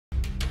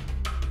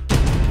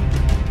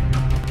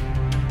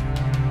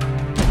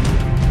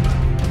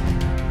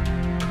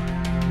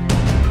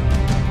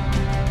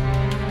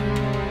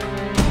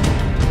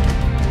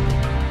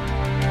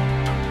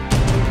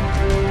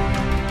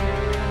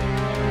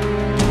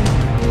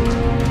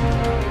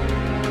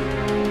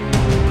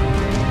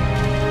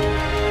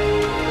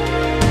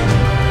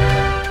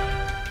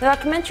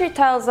documentary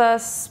tells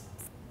us,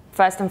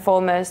 first and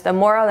foremost, the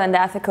moral and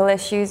ethical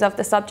issues of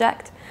the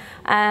subject.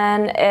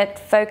 And it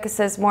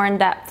focuses more in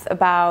depth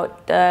about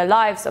the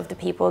lives of the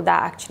people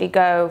that actually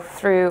go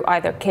through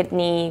either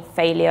kidney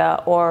failure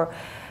or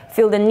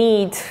feel the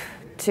need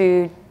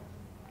to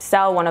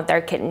sell one of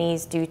their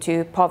kidneys due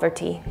to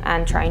poverty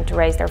and trying to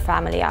raise their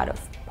family out of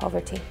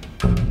poverty.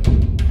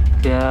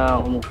 Kaya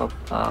ako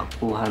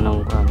magpapakuha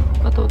ng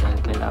bato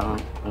dahil kailangan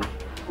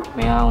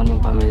may ahon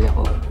yung pamilya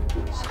ko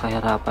sa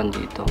kahirapan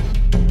dito.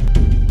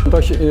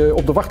 Als je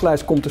op de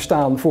wachtlijst komt te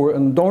staan voor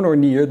een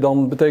donornier,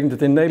 dan betekent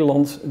het in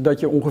Nederland dat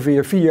je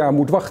ongeveer 4 jaar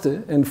moet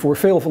wachten. En voor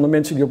veel van de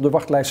mensen die op de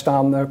wachtlijst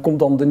staan, komt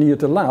dan de nier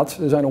te laat.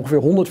 Er zijn ongeveer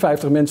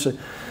 150 mensen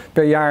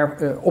per jaar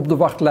op de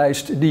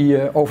wachtlijst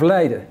die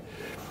overlijden.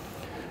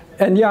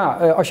 En ja,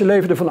 als je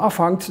leven ervan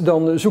afhangt,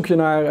 dan zoek je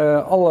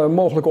naar alle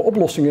mogelijke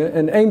oplossingen.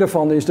 En één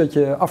daarvan is dat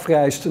je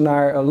afreist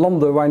naar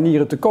landen waar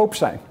nieren te koop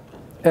zijn.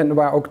 En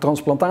waar ook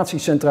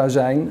transplantatiecentra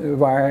zijn,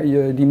 waar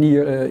je die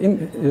nier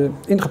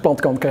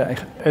ingeplant kan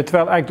krijgen.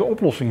 Terwijl eigenlijk de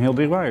oplossing heel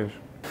dichtbij is.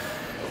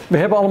 We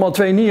hebben allemaal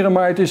 2 nieren,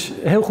 maar het is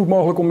heel goed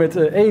mogelijk om met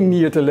 1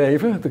 nier te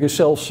leven. Er is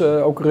zelfs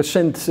ook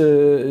recent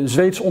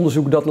Zweeds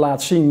onderzoek dat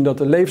laat zien dat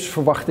de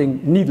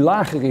levensverwachting niet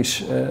lager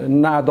is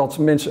nadat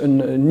mensen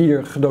een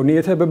nier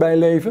gedoneerd hebben bij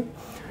leven.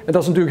 En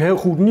dat is natuurlijk heel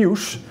goed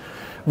nieuws,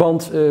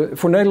 want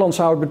voor Nederland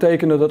zou het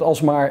betekenen dat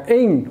als maar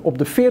 1 op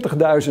de 40.000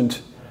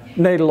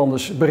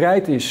 Nederlanders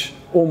bereid is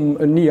om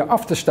een nier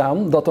af te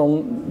staan, dat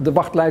dan de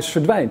wachtlijst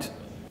verdwijnt.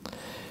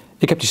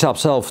 Ik heb die stap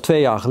zelf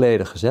 2 jaar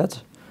geleden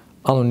gezet.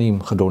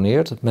 Anoniem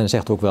gedoneerd. Men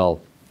zegt ook wel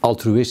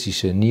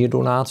altruïstische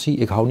nierdonatie.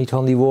 Ik hou niet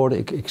van die woorden.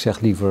 Ik zeg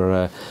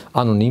liever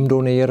anoniem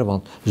doneren,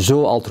 want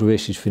zo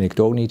altruïstisch vind ik het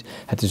ook niet.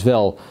 Het is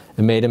wel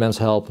een medemens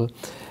helpen.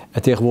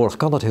 En tegenwoordig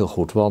kan dat heel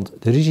goed, want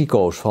de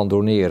risico's van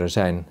doneren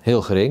zijn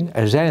heel gering.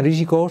 Er zijn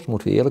risico's, daar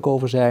moeten we eerlijk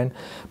over zijn,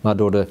 maar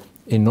door de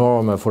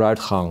enorme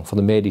vooruitgang van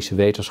de medische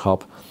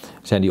wetenschap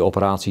zijn die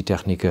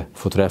operatietechnieken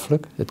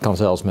voortreffelijk. Het kan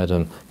zelfs met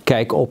een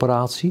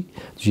kijkoperatie.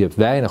 Dus je hebt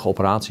weinig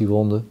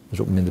operatiewonden,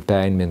 dus ook minder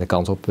pijn, minder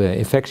kans op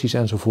infecties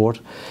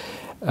enzovoort.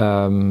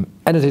 En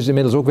het is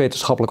inmiddels ook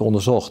wetenschappelijk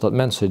onderzocht dat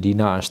mensen die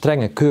na een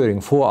strenge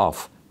keuring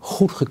vooraf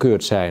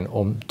goedgekeurd zijn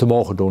om te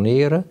mogen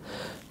doneren,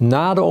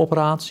 na de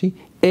operatie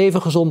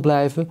even gezond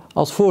blijven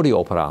als voor die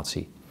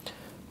operatie.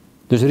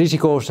 Dus de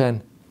risico's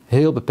zijn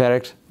heel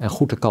beperkt en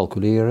goed te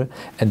calculeren.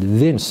 En de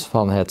winst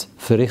van het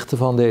verrichten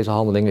van deze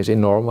handeling is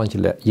enorm, want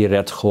je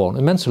redt gewoon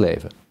een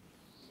mensenleven.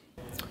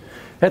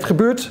 Het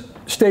gebeurt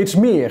steeds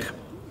meer.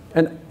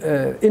 En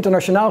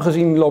internationaal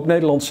gezien loopt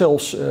Nederland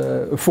zelfs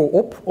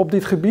voorop op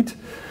dit gebied.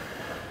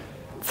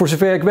 Voor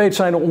zover ik weet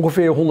zijn er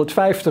ongeveer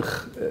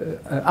 150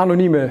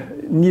 anonieme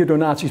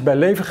nierdonaties bij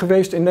leven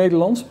geweest in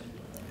Nederland.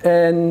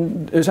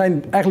 En er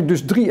zijn eigenlijk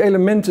dus 3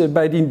 elementen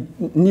bij die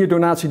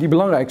nierdonatie die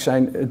belangrijk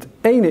zijn. Het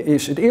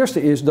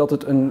eerste is dat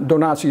het een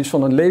donatie is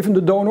van een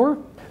levende donor.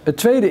 Het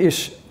tweede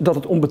is dat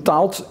het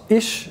onbetaald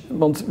is,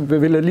 want we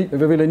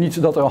willen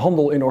niet dat er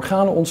handel in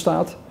organen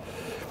ontstaat.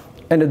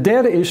 En het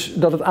derde is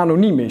dat het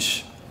anoniem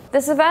is.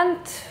 This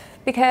event,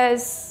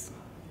 because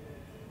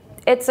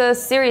it's a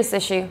serious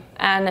issue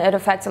and it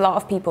affects a lot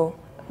of people.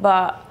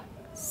 But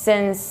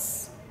since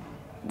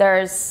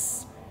there's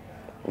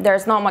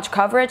not much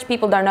coverage,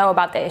 people don't know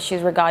about the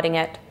issues regarding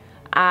it.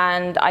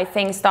 And I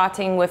think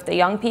starting with the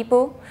young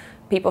people,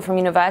 people from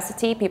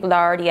university, people that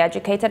are already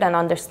educated and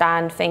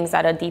understand things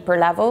at a deeper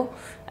level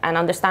and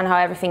understand how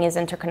everything is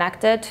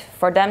interconnected,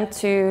 for them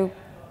to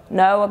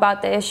know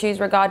about the issues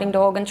regarding the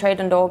organ trade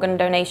and the organ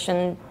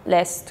donation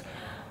list,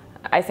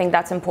 I think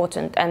that's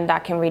important and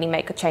that can really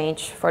make a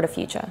change for the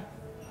future.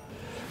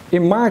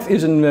 In maart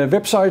is een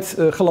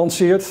website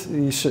gelanceerd.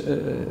 Die is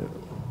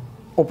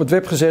op het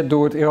web gezet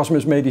door het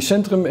Erasmus Medisch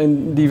Centrum.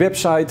 En die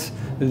website,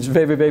 dat is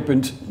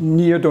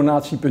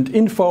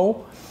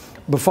www.nierdonatie.info,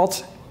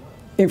 bevat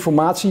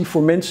informatie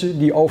voor mensen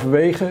die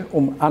overwegen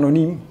om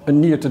anoniem een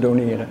nier te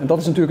doneren. En dat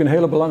is natuurlijk een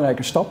hele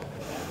belangrijke stap.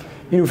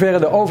 In hoeverre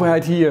de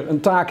overheid hier een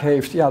taak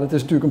heeft, ja, dat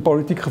is natuurlijk een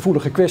politiek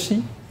gevoelige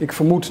kwestie. Ik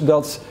vermoed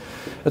dat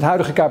het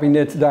huidige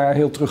kabinet daar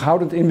heel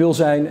terughoudend in wil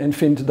zijn en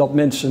vindt dat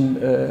mensen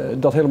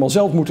dat helemaal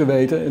zelf moeten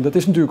weten. En dat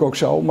is natuurlijk ook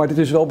zo, maar het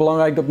is wel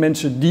belangrijk dat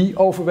mensen die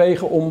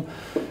overwegen om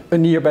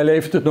een nier bij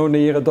leven te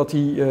doneren, dat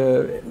die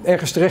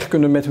ergens terecht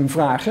kunnen met hun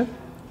vragen.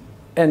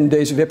 En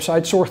deze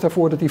website zorgt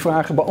ervoor dat die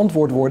vragen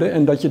beantwoord worden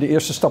en dat je de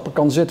eerste stappen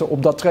kan zetten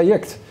op dat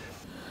traject.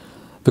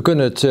 We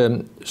kunnen het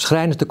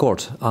schrijnend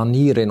tekort aan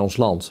nieren in ons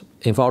land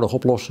eenvoudig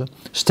oplossen.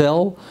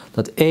 Stel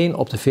dat 1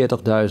 op de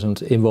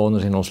 40.000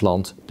 inwoners in ons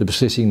land de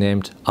beslissing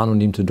neemt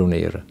anoniem te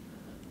doneren.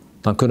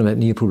 Dan kunnen we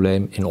het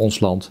nierprobleem in ons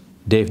land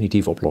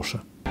definitief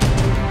oplossen.